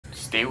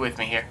stay with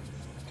me here.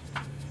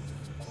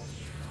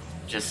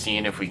 Just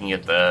seeing if we can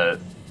get the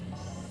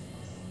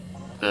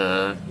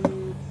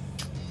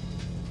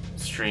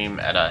stream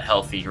at a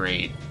healthy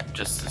rate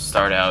just to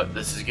start out.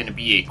 This is going to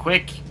be a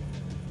quick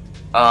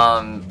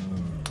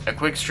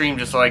stream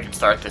just so I can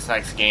start this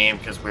next game,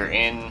 because we're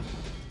in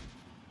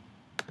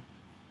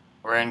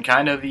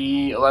kind of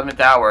the 11th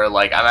hour.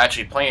 Like, I'm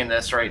actually playing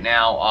this right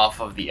now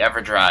off of the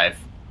EverDrive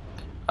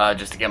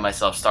just to get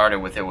myself started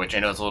with it, which I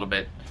know is a little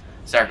bit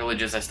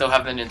sacrilegious. I still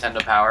have the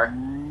Nintendo Power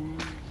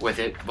with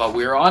it, but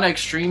we're on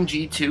Extreme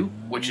G2,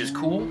 which is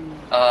cool.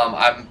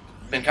 I've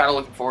been kind of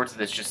looking forward to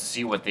this just to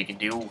see what they can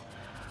do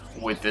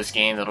with this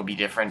game that'll be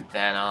different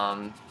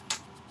than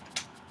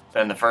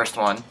the first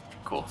one.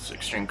 Cool. So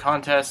Extreme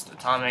Contest,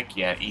 Atomic,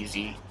 yeah,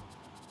 easy.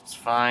 It's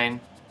fine.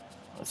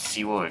 Let's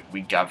see what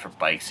we got for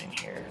bikes in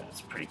here.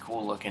 It's pretty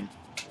cool looking.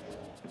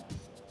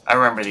 I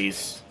remember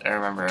these. I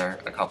remember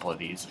a couple of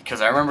these. Because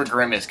I remember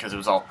Grimace because it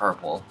was all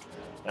purple.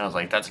 And I was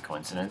like, that's a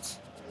coincidence.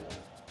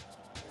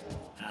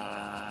 There's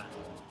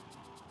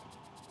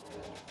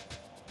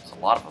a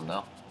lot of them,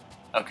 though.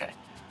 Okay.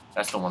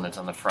 That's the one that's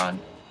on the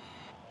front.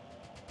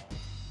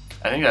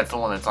 I think that's the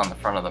one that's on the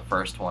front of the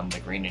first one, the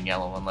green and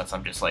yellow, unless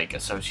I'm just, like,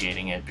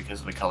 associating it because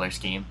of the color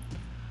scheme.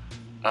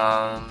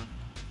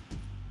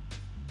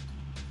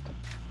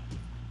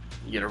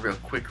 Get a real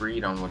quick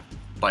read on what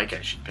bike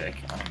I should pick.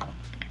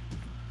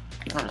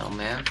 I don't know,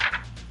 man.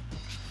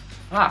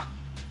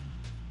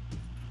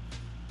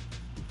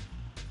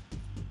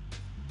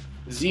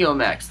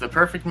 Zeomax, the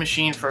perfect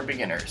machine for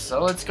beginners.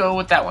 So let's go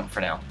with that one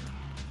for now.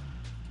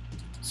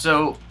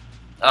 So,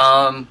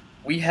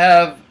 we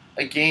have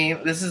a game.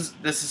 This is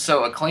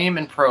so Acclaim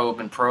and Probe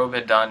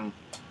had done.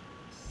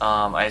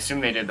 I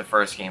assume they did the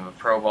first game, but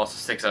Probe also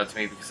sticks out to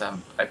me because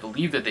I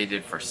believe that they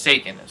did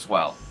Forsaken as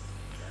well,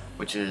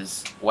 which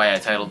is why I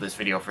titled this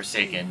video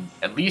Forsaken,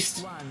 at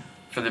least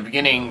for the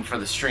beginning for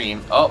the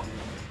stream. Oh,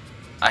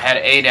 I had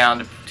A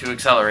down to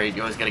accelerate.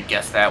 You always gotta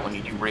guess that when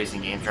you do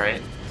racing games,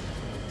 right?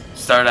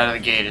 Start out of the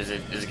gate, is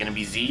it gonna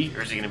be Z,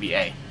 or is it gonna be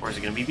A, or is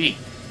it gonna be B?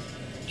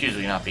 It's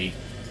usually not B.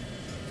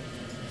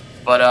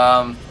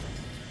 But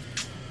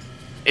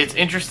it's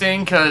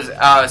interesting because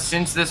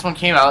since this one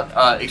came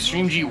out,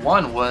 Extreme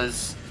G1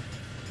 was,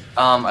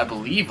 I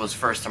believe, was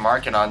first to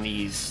market on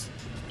these,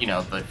 you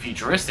know, the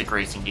futuristic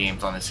racing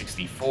games on the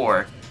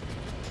 64.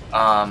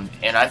 And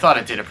I thought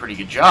it did a pretty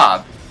good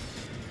job.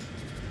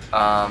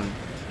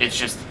 It's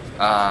just,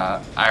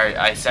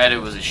 I said it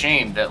was a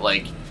shame that,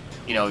 like,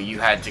 you know, you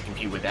had to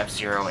compete with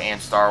F-Zero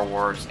and Star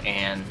Wars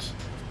and,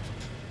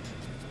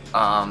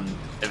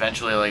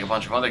 eventually, like, a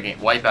bunch of other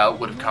games. Wipeout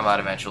would have come out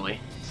eventually.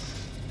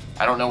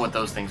 I don't know what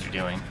those things are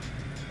doing.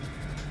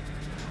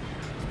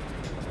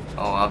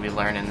 Oh, I'll be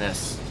learning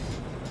this.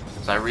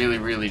 So I really,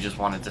 really just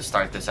wanted to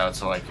start this out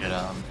so I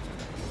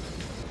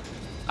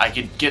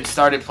could get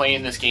started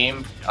playing this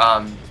game.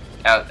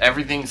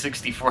 Everything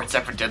 64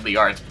 except for Deadly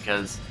Arts,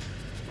 because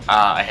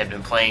I had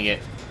been playing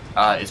it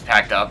is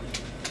packed up.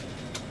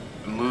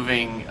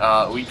 Moving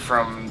a week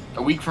from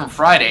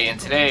Friday, and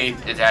today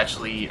is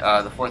actually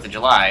the 4th of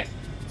July.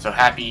 So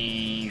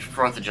happy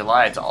 4th of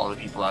July to all the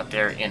people out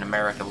there in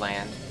America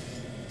land.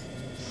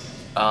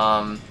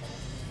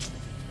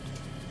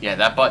 Yeah,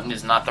 that button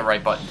is not the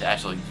right button to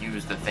actually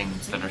use the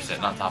things that are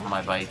sitting on top of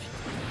my bike.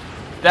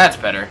 That's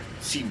better.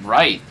 C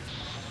right.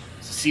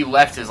 So C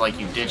left is like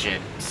you ditch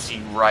it.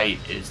 C right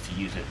is to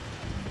use it.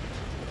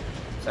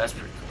 So that's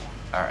pretty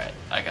cool. Alright,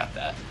 I got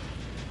that.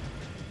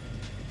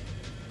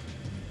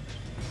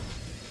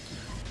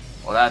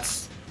 Well,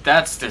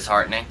 that's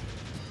disheartening.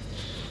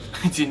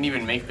 I didn't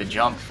even make the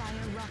jump.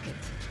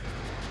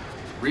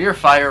 Rear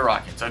fire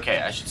rockets. Okay,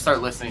 I should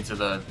start listening to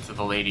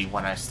the lady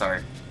when I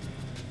start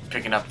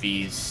picking up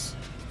these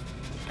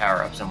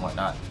power-ups and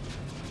whatnot.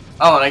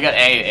 Oh, and I got A.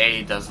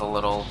 A does the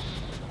little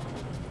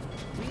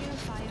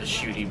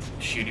shooty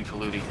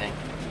polluty thing.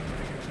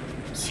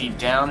 C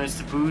down is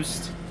to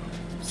boost.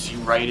 C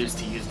right is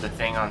to use the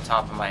thing on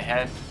top of my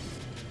head.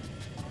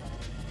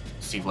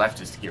 C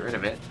left is to get rid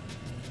of it.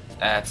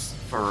 That's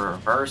for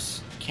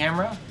reverse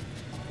camera.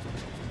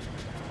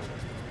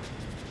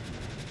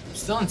 I'm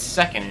still in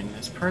second, and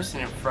this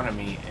person in front of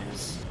me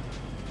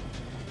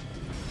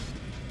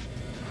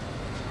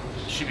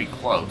should be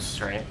close,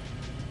 right?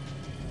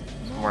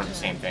 It's more of the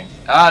same thing.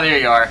 Ah, there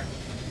you are.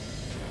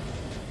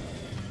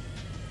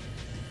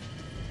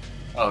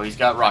 Oh, he's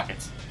got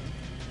rockets.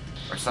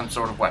 Or some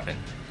sort of weapon.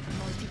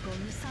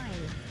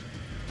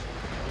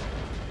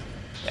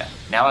 Yeah,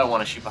 now I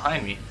want to shoot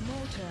behind me.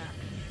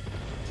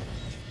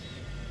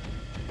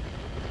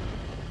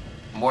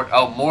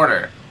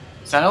 Mortar.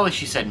 Sounded like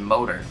she said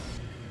motor.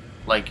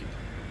 Like,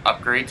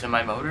 upgrade to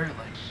my motor?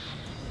 Like,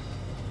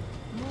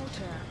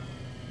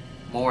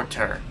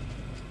 mortar.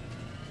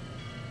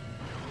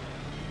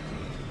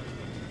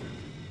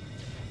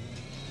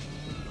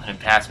 Let him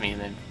pass me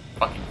and then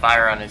fucking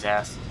fire on his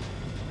ass.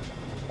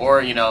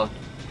 Or, you know,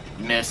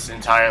 miss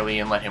entirely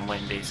and let him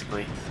win,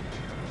 basically.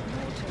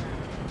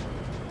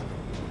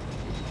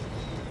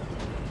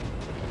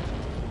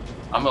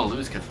 I'm gonna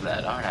lose because of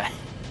that, aren't I?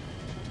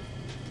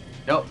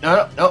 Nope, no,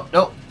 no, no,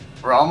 no.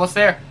 We're almost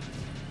there.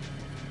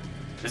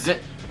 Is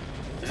it?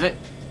 Is it?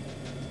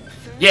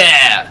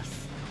 Yeah!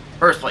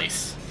 First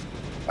place.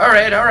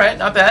 Alright, alright.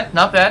 Not bad,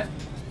 not bad.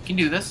 Can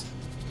do this.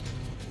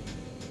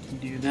 Can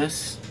do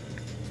this.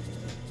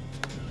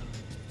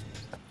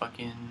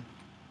 Fucking...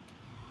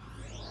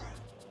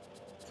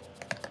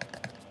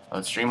 Oh,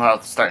 the stream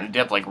health is starting to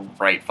dip, like,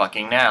 right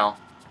fucking now.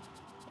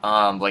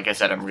 Like I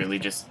said, I'm really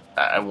just...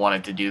 I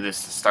wanted to do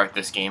this to start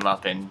this game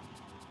up and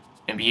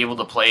be able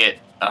to play it,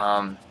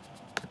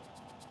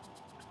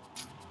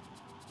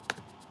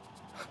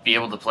 be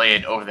able to play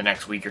it over the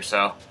next week or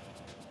so.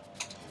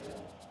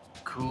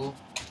 Cool.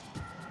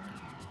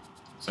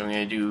 So I'm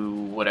gonna do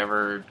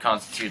whatever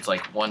constitutes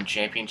like 1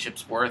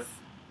 championship's worth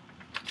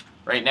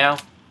right now.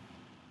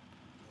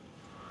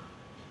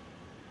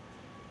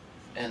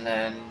 And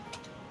then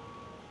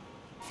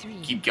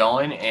keep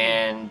going,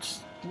 and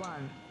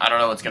I don't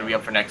know what's gonna be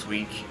up for next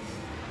week.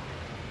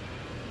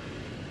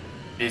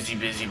 Busy,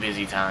 busy,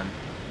 busy time.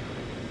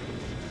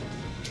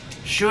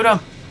 Shoot him!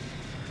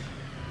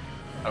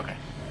 Okay.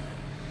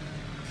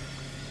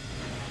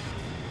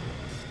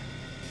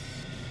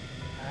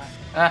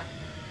 Ah.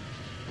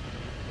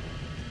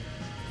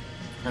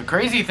 The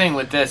crazy thing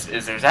with this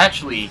is there's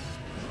actually,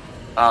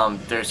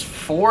 there's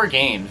 4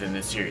 games in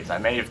this series. I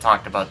may have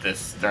talked about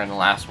this during the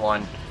last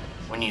one.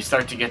 When you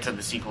start to get to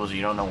the sequels,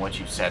 you don't know what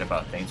you've said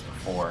about things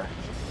before.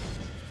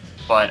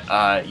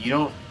 But, you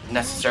don't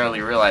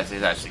necessarily realize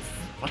there's actually...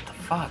 What the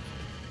fuck?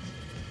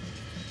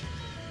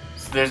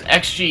 So there's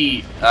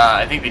XG,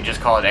 I think they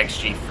just call it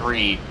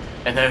XG3,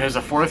 and then there's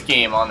a 4th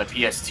game on the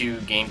PS2,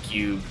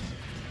 GameCube.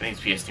 I think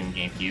it's PS2 and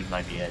GameCube,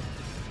 might be it.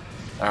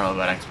 I don't know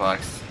about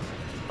Xbox.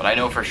 But I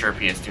know for sure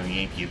PS2 and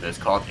GameCube. It's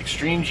called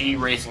Extreme G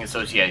Racing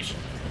Association,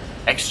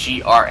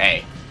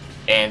 XGRA,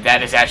 and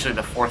that is actually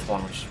the 4th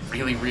one, which is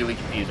really, really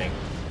confusing.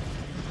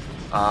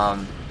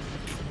 And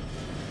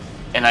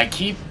I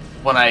keep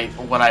when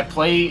I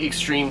play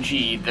Extreme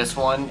G, this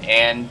one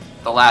and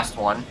the last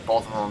one,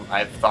 both of them,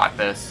 I've thought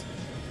this.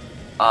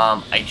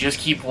 I just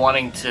keep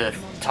wanting to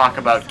talk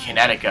about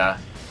Kinetica,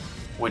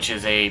 which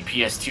is a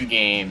PS2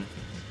 game,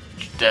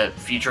 the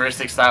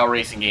futuristic style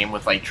racing game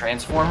with like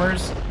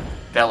transformers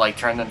that like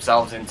turn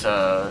themselves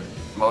into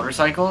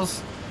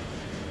motorcycles.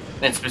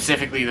 And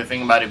specifically, the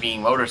thing about it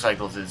being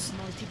motorcycles is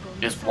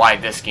why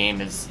this game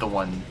is the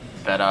one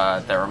that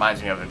that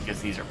reminds me of it,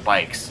 because these are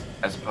bikes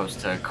as opposed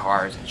to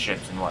cars and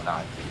ships and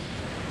whatnot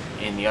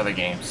in the other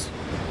games,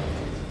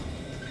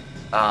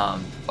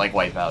 like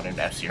Wipeout and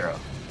F-Zero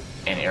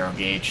and Aero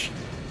Gauge,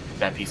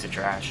 that piece of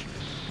trash.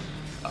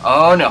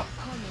 Oh no.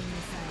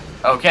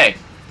 Okay.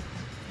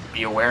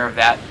 Be aware of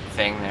that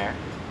thing there.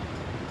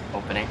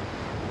 Opening.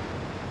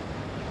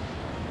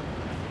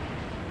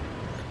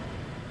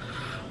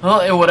 Well,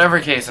 in whatever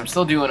case, I'm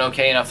still doing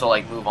okay enough to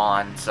like move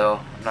on, so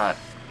I'm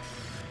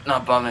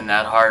not bumming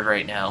that hard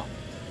right now.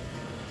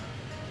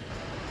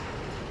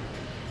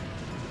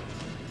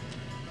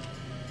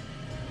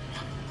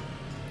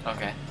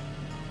 Okay.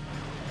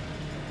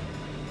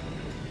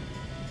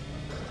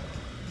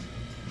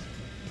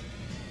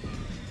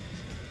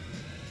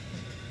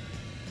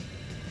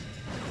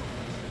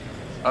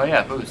 Oh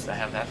yeah, boost. I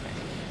have that thing.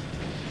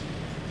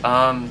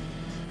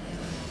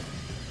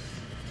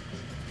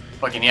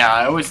 Fucking yeah,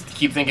 I always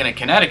keep thinking of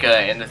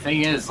Kinetica, and the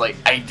thing is, like,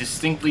 I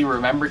distinctly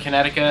remember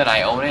Kinetica, and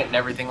I own it, and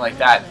everything like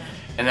that,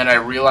 and then I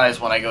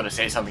realize when I go to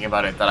say something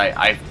about it that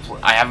I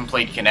haven't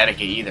played Kinetica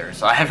either,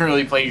 so I haven't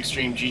really played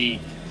Extreme G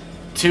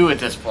 2 at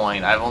this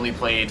point. I've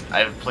played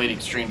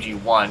Extreme G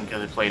 1,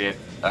 because I played it,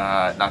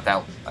 not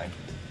that, like,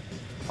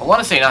 I want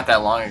to say not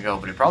that long ago,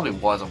 but it probably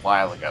was a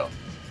while ago,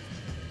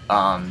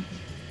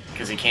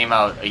 because it came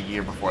out a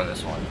year before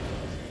this one.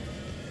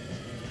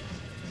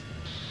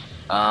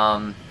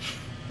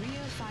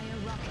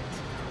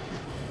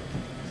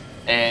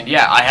 And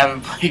yeah, I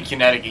haven't played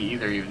Kinetica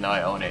either, even though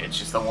I own it. It's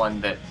just the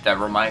one that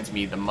reminds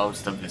me the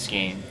most of this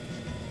game.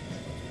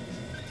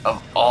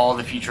 Of all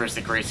the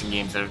futuristic racing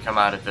games that have come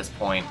out at this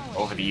point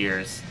over the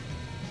years.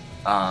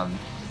 And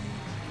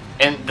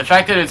the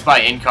fact that it's by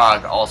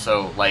Incog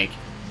also, like,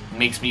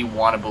 makes me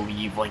want to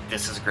believe, like,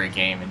 this is a great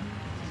game and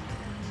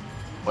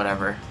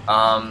whatever.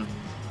 So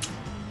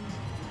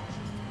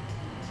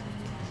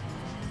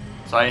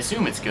I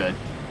assume it's good.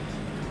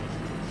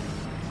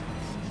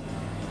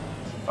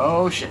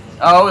 Oh shit.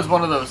 Oh, it's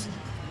one of those.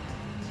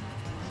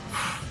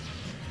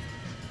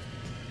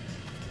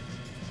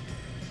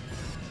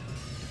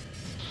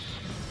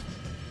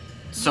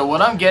 So what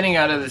I'm getting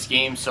out of this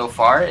game so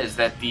far is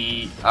that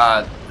the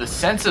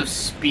sense of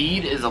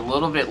speed is a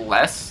little bit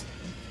less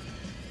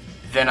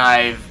than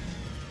I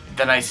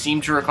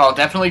seem to recall.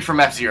 Definitely from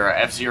F-Zero.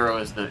 F-Zero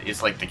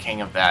is like the king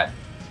of that.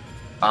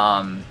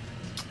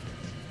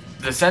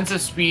 The sense of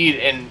speed,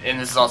 and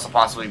this is also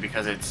possibly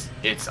because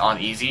it's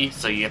on easy,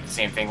 so you get the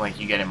same thing like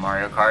you get in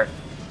Mario Kart.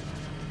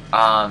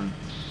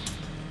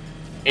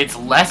 It's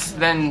less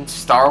than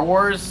Star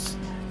Wars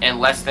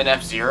and less than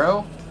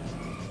F-Zero,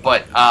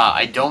 but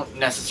I don't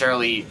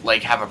necessarily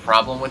like have a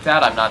problem with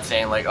that. I'm not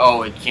saying like,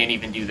 oh, it can't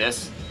even do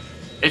this.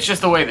 It's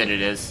just the way that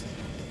it is.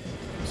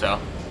 So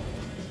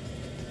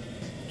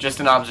Just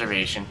an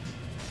observation.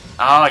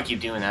 Oh, I keep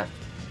doing that.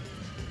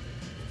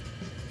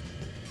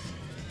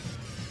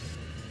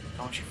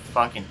 Don't you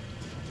fucking...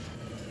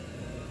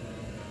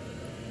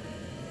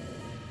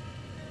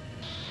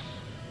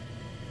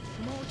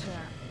 Motor.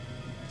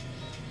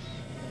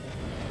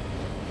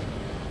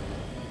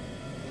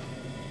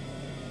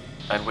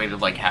 If I'd waited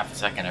like half a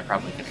second, I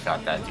probably could have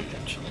got that dude,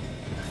 actually.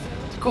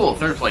 Cool,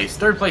 third place.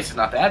 Third place is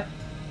not bad.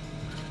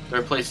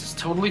 Third place is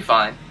totally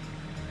fine.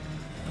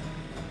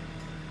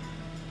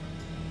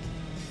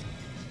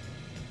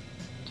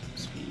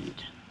 Speed.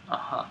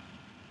 Uh-huh.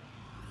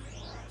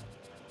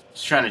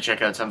 Just trying to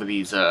check out some of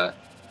these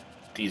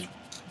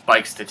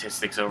bike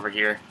statistics over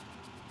here.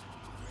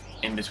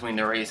 In between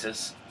the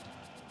races.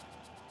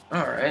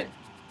 Alright.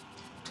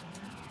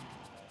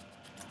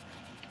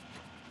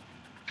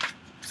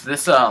 So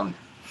this, alright,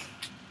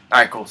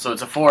 cool. So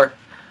it's a four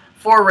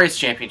race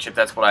championship.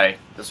 That's what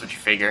you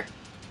figure.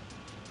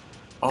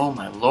 Oh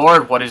my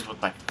lord, what is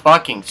with my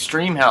fucking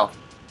stream health?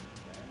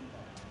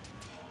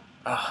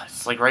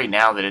 It's like right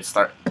now that it's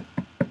right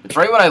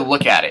when I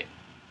look at it.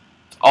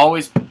 It's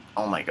always,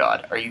 oh my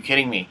god, are you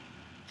kidding me?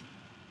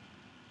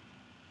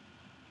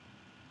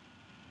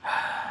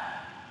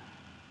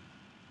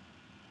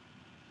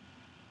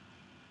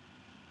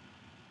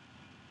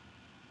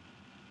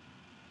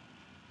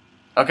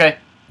 Okay.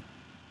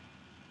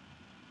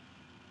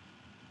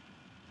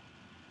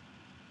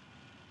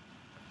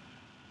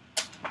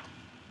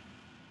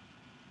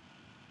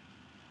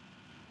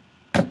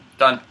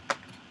 Done.